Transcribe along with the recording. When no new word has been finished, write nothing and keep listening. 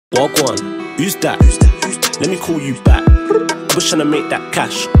WRLD, who's that? Let me call you back. I was tryna make that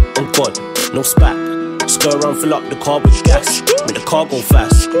cash. On God, no spat. Skirt around, fill up the car with gas. Make the car go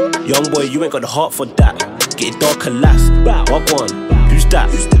fast. Young boy, you ain't got the heart for that. Get it dark and last. WRLD, who's that?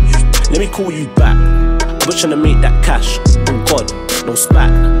 Let me call you back. I was tryna make that cash. On God, no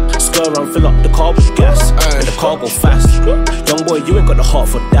spat. Skirt around, fill up the car with gas. Make the car go fast. Young boy, you ain't got the heart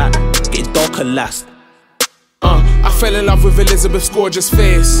for that. Get it dark and last. I fell in love with Elizabeth's gorgeous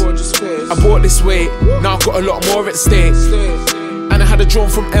face. I bought this weight, now I've got a lot more at stake. And I had a drone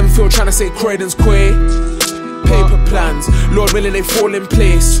from Enfield trying to say Croydon's Quay. Paper plans, Lord willing they fall in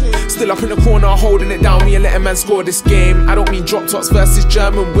place. Still up in the corner holding it down, me and letting man score this game. I don't mean drop tops versus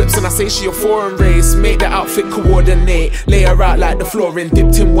German whips, and I say she a foreign race. Make the outfit coordinate, lay her out like the flooring.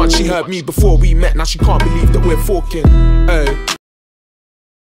 Dipped in once, she heard me before we met, now she can't believe that we're forking.